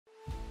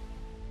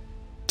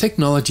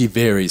Technology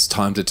varies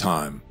time to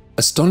time.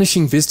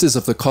 Astonishing vistas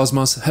of the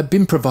cosmos have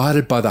been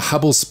provided by the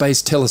Hubble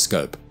Space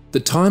Telescope.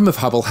 The time of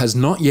Hubble has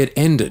not yet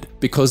ended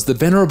because the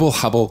venerable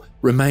Hubble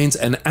remains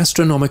an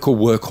astronomical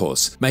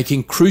workhorse,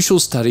 making crucial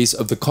studies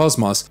of the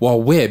cosmos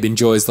while Webb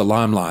enjoys the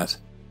limelight.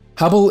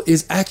 Hubble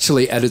is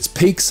actually at its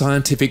peak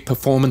scientific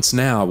performance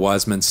now,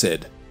 Wiseman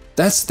said.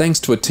 That's thanks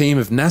to a team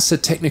of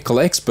NASA technical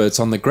experts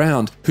on the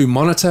ground who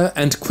monitor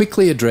and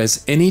quickly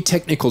address any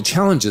technical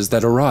challenges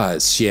that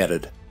arise, she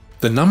added.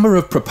 The number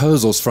of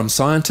proposals from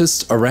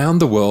scientists around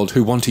the world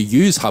who want to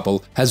use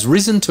Hubble has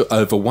risen to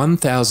over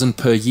 1,000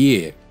 per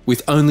year,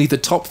 with only the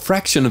top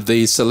fraction of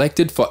these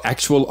selected for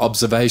actual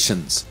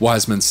observations,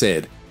 Wiseman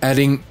said,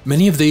 adding,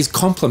 many of these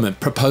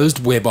complement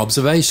proposed Webb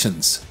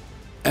observations.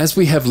 As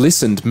we have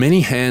listened,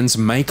 many hands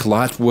make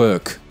light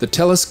work. The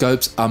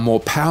telescopes are more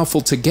powerful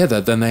together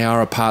than they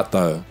are apart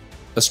though.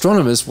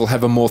 Astronomers will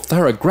have a more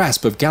thorough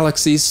grasp of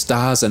galaxies,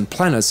 stars and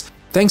planets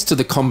thanks to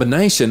the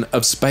combination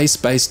of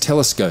space-based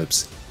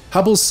telescopes.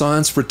 Hubble's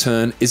science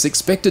return is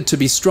expected to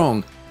be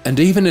strong and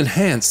even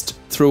enhanced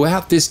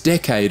throughout this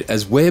decade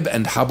as Webb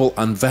and Hubble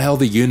unveil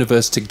the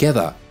universe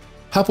together.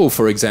 Hubble,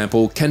 for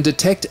example, can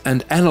detect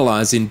and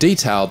analyze in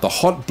detail the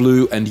hot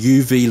blue and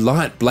UV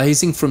light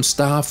blazing from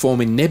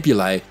star-forming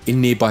nebulae in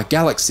nearby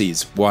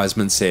galaxies,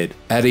 Wiseman said,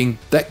 adding,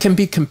 that can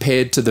be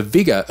compared to the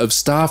vigor of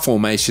star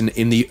formation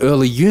in the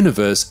early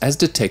universe as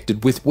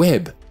detected with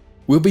Webb.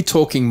 We'll be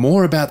talking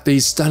more about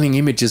these stunning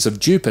images of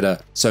Jupiter,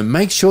 so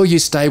make sure you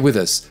stay with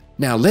us.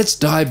 Now let's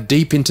dive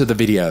deep into the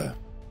video.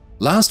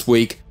 Last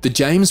week, the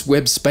James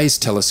Webb Space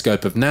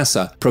Telescope of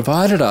NASA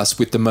provided us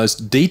with the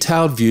most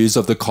detailed views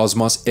of the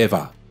cosmos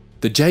ever.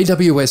 The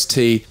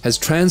JWST has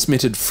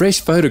transmitted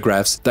fresh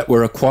photographs that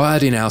were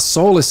acquired in our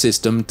solar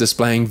system,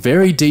 displaying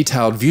very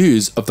detailed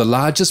views of the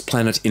largest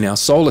planet in our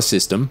solar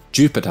system,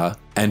 Jupiter,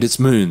 and its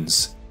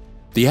moons.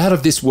 The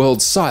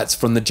out-of-this-world sights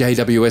from the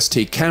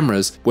JWST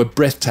cameras were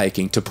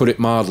breathtaking, to put it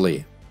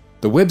mildly.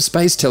 The Webb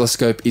Space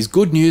Telescope is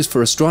good news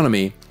for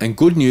astronomy and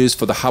good news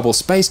for the Hubble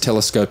Space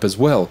Telescope as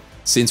well,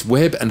 since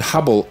Webb and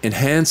Hubble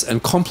enhance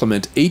and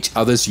complement each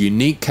other's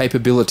unique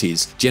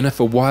capabilities,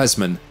 Jennifer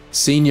Wiseman,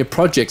 Senior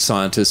Project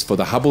Scientist for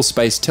the Hubble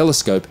Space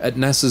Telescope at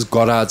NASA's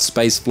Goddard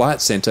Space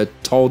Flight Center,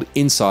 told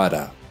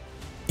Insider.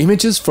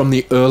 Images from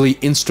the early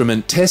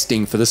instrument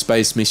testing for the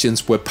space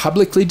missions were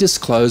publicly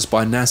disclosed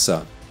by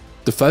NASA.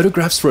 The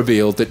photographs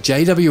revealed that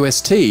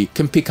JWST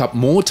can pick up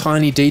more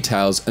tiny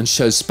details and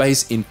show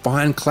space in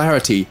fine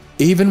clarity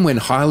even when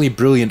highly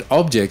brilliant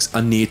objects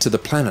are near to the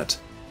planet.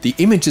 The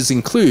images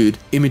include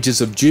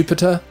images of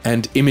Jupiter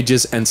and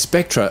images and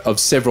spectra of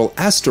several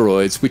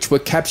asteroids which were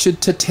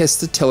captured to test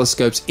the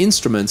telescope's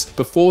instruments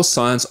before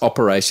science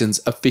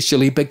operations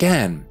officially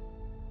began.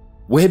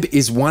 Webb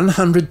is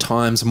 100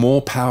 times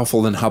more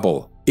powerful than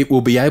Hubble. It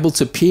will be able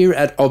to peer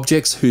at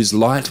objects whose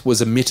light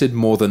was emitted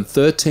more than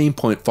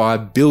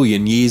 13.5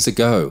 billion years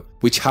ago,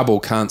 which Hubble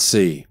can't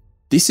see.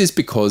 This is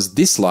because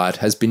this light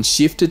has been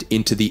shifted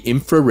into the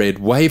infrared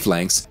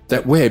wavelengths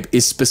that Webb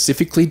is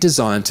specifically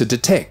designed to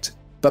detect.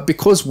 But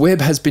because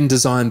Webb has been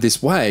designed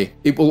this way,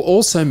 it will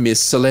also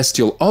miss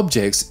celestial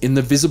objects in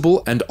the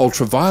visible and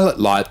ultraviolet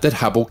light that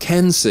Hubble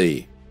can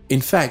see. In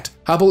fact,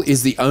 Hubble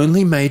is the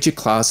only major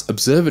class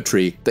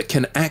observatory that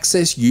can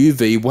access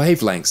UV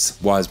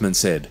wavelengths, Wiseman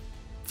said.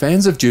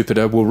 Fans of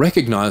Jupiter will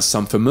recognize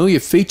some familiar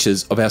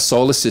features of our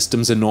solar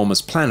system's enormous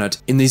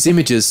planet in these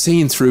images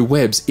seen through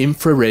Webb's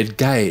infrared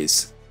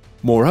gaze.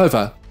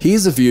 Moreover,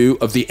 here's a view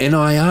of the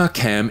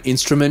NIRCam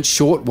instrument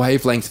short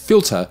wavelength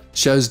filter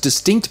shows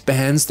distinct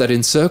bands that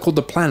encircle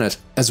the planet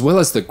as well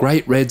as the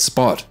Great Red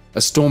Spot, a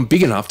storm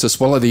big enough to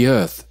swallow the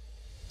Earth.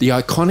 The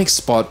iconic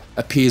spot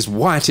appears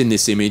white in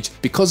this image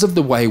because of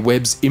the way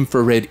Webb's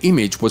infrared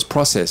image was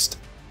processed.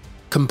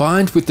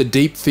 Combined with the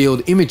deep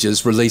field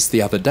images released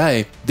the other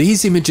day,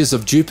 these images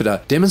of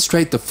Jupiter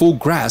demonstrate the full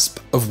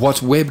grasp of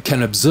what Webb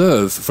can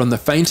observe from the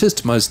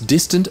faintest, most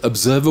distant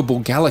observable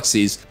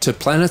galaxies to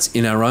planets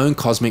in our own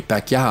cosmic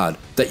backyard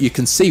that you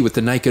can see with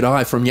the naked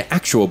eye from your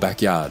actual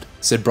backyard,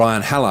 said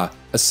Brian Haller,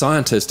 a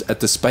scientist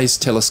at the Space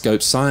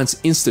Telescope Science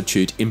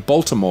Institute in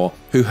Baltimore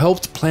who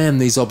helped plan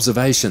these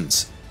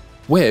observations.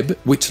 Webb,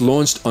 which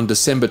launched on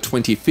December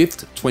 25,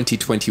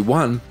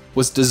 2021,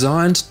 was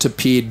designed to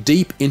peer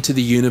deep into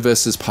the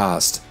universe's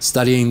past,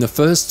 studying the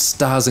first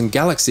stars and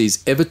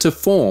galaxies ever to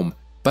form,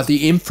 but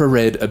the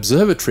infrared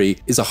observatory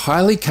is a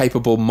highly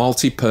capable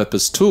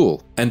multi-purpose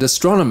tool, and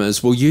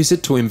astronomers will use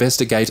it to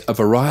investigate a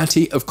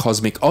variety of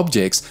cosmic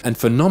objects and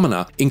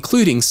phenomena,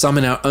 including some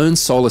in our own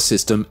solar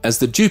system, as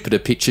the Jupiter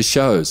picture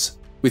shows.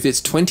 With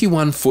its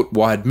 21-foot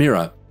wide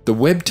mirror, the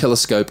Webb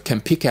telescope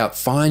can pick out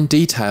fine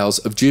details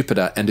of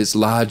Jupiter and its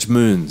large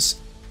moons.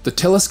 The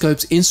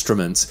telescope's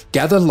instruments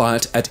gather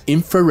light at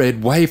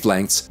infrared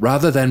wavelengths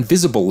rather than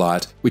visible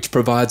light, which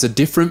provides a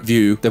different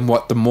view than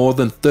what the more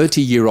than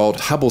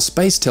 30-year-old Hubble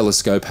Space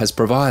Telescope has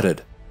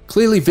provided.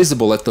 Clearly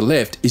visible at the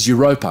left is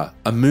Europa,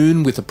 a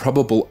moon with a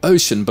probable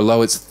ocean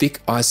below its thick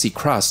icy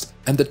crust,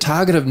 and the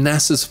target of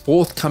NASA's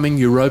forthcoming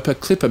Europa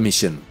Clipper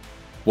mission.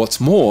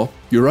 What's more,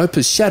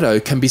 Europa's shadow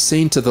can be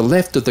seen to the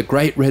left of the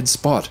Great Red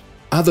Spot.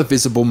 Other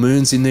visible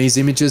moons in these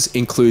images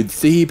include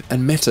Thebe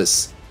and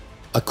Metis.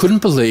 "I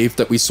couldn't believe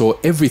that we saw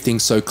everything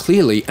so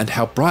clearly and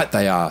how bright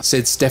they are,"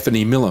 said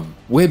Stephanie Millam,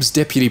 Webb's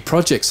deputy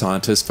project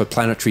scientist for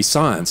planetary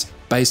science,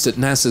 based at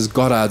NASA's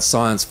Goddard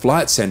Science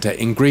Flight Center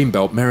in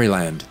Greenbelt,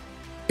 Maryland.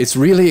 "It's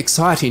really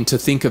exciting to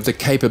think of the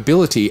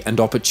capability and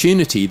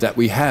opportunity that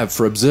we have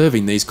for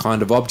observing these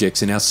kind of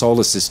objects in our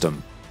solar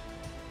system."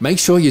 Make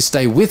sure you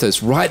stay with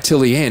us right till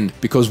the end,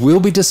 because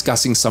we'll be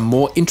discussing some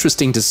more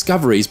interesting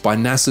discoveries by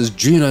NASA's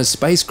Juno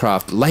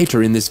spacecraft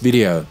later in this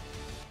video.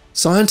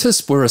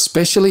 Scientists were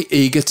especially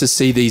eager to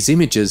see these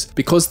images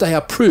because they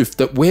are proof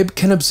that Webb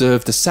can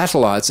observe the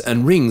satellites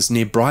and rings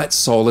near bright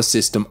solar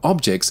system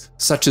objects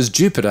such as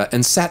Jupiter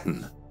and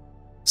Saturn.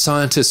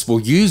 Scientists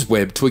will use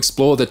Webb to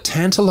explore the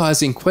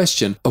tantalizing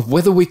question of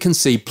whether we can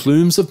see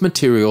plumes of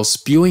material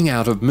spewing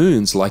out of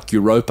moons like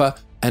Europa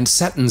and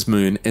Saturn's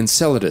moon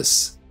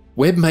Enceladus.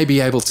 Webb may be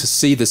able to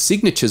see the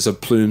signatures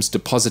of plumes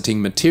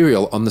depositing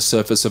material on the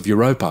surface of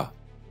Europa.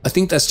 "I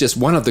think that's just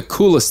one of the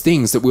coolest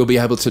things that we'll be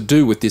able to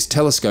do with this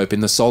telescope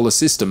in the solar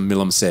system,"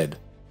 Millam said.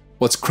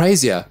 What's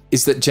crazier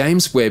is that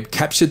James Webb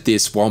captured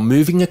this while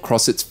moving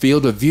across its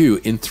field of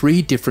view in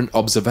 3 different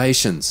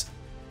observations.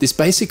 This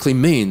basically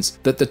means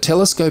that the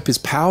telescope is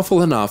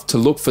powerful enough to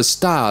look for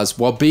stars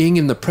while being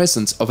in the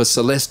presence of a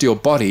celestial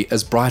body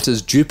as bright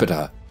as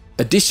Jupiter.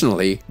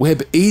 Additionally,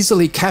 Webb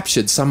easily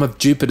captured some of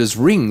Jupiter's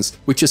rings,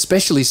 which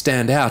especially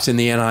stand out in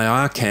the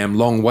NIRCam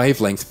long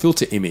wavelength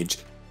filter image.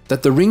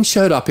 That the ring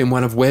showed up in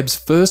one of Webb's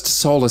first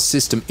solar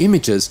system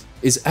images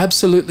is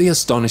absolutely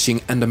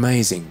astonishing and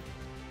amazing.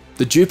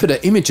 The Jupiter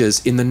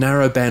images in the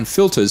narrowband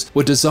filters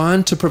were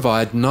designed to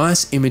provide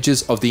nice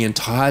images of the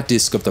entire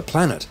disk of the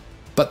planet,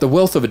 but the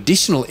wealth of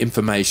additional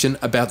information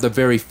about the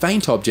very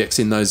faint objects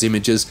in those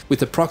images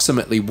with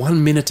approximately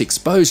 1-minute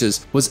exposures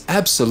was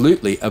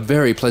absolutely a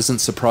very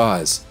pleasant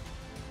surprise.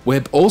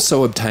 Webb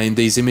also obtained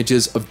these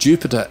images of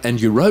Jupiter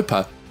and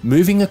Europa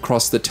moving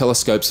across the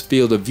telescope's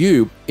field of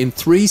view in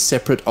 3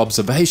 separate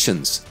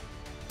observations.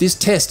 This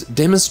test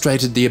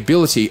demonstrated the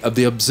ability of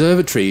the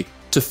observatory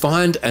to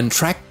find and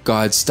track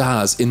guide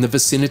stars in the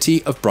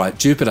vicinity of bright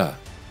Jupiter.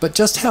 But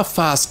just how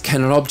fast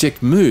can an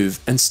object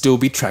move and still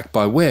be tracked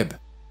by Webb?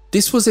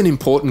 This was an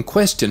important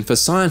question for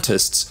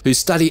scientists who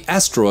study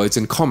asteroids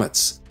and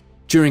comets.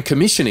 During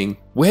commissioning,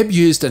 Webb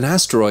used an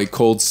asteroid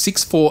called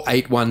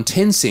 6481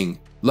 Tensing,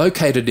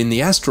 located in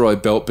the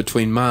asteroid belt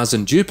between Mars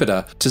and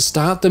Jupiter, to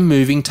start the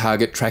moving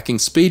target tracking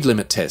speed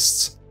limit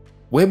tests.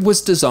 Webb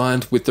was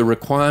designed with the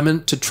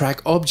requirement to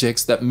track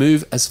objects that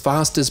move as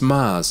fast as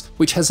Mars,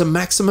 which has a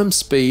maximum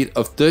speed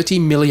of 30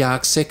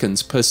 milliarc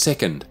seconds per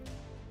second.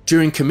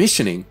 During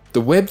commissioning,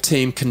 the Webb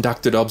team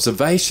conducted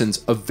observations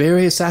of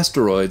various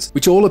asteroids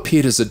which all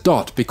appeared as a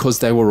dot because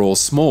they were all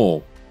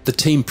small. The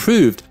team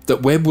proved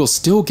that Webb will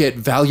still get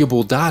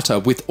valuable data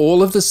with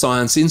all of the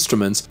science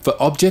instruments for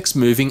objects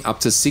moving up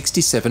to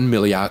 67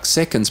 milliarc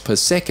seconds per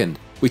second,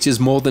 which is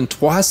more than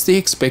twice the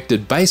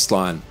expected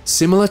baseline,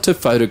 similar to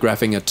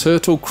photographing a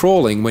turtle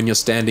crawling when you're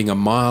standing a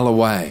mile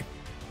away.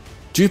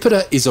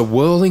 Jupiter is a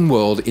whirling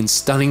world in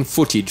stunning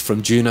footage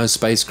from Juno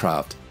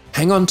spacecraft.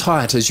 Hang on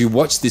tight as you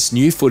watch this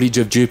new footage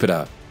of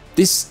Jupiter.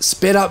 This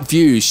sped-up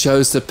view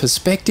shows the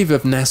perspective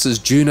of NASA's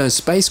Juno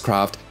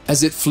spacecraft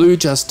as it flew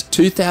just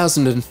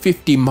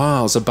 2,050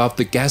 miles above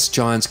the gas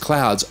giant's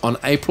clouds on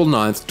April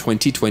 9,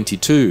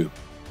 2022.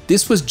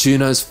 This was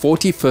Juno's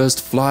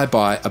 41st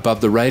flyby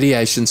above the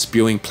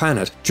radiation-spewing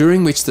planet,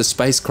 during which the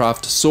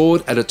spacecraft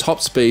soared at a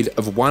top speed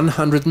of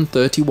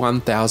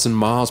 131,000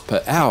 miles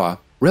per hour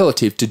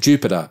relative to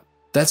Jupiter.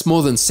 That's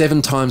more than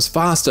 7 times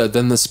faster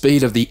than the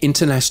speed of the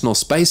International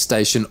Space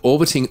Station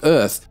orbiting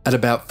Earth, at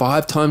about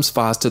 5 times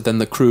faster than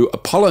the crew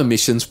Apollo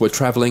missions were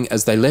traveling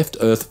as they left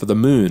Earth for the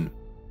Moon.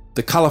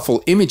 The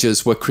colourful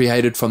images were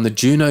created from the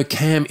Juno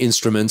CAM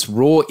instrument's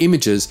raw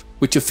images,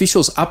 which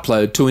officials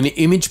upload to an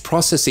image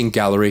processing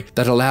gallery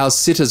that allows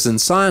citizen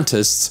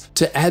scientists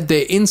to add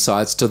their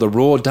insights to the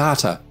raw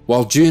data,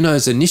 while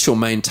Juno's initial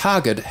main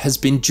target has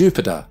been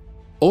Jupiter.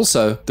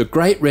 Also, the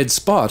Great Red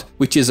Spot,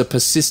 which is a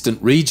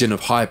persistent region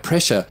of high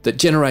pressure that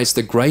generates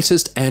the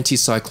greatest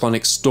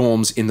anticyclonic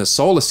storms in the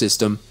solar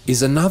system,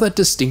 is another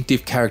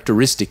distinctive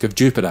characteristic of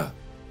Jupiter.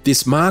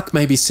 This mark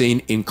may be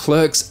seen in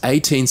Clerk's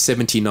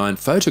 1879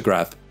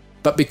 photograph,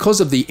 but because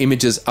of the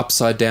image's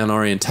upside-down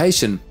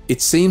orientation,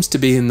 it seems to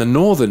be in the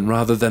northern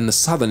rather than the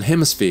southern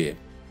hemisphere.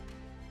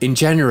 In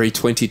January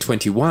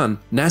 2021,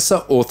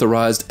 NASA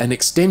authorized an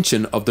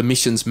extension of the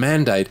mission's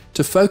mandate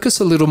to focus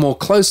a little more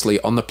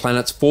closely on the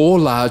planet's 4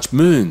 large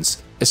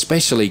moons,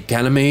 especially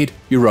Ganymede,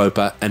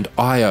 Europa, and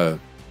Io.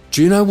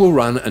 Juno will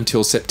run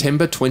until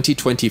September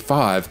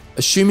 2025,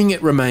 assuming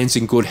it remains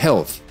in good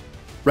health.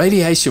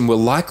 Radiation will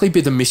likely be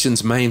the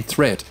mission's main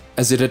threat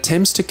as it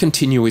attempts to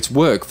continue its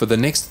work for the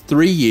next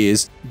 3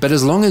 years, but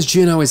as long as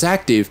Juno is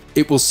active,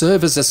 it will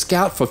serve as a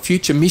scout for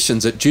future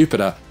missions at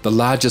Jupiter, the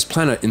largest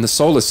planet in the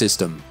solar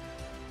system.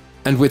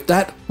 And with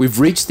that, we've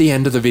reached the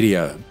end of the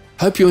video.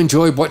 Hope you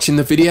enjoyed watching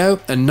the video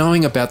and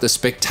knowing about the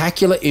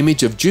spectacular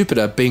image of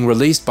Jupiter being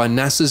released by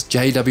NASA's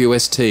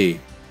JWST.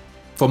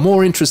 For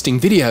more interesting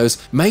videos,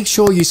 make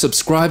sure you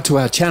subscribe to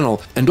our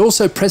channel and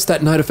also press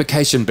that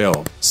notification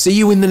bell. See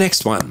you in the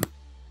next one.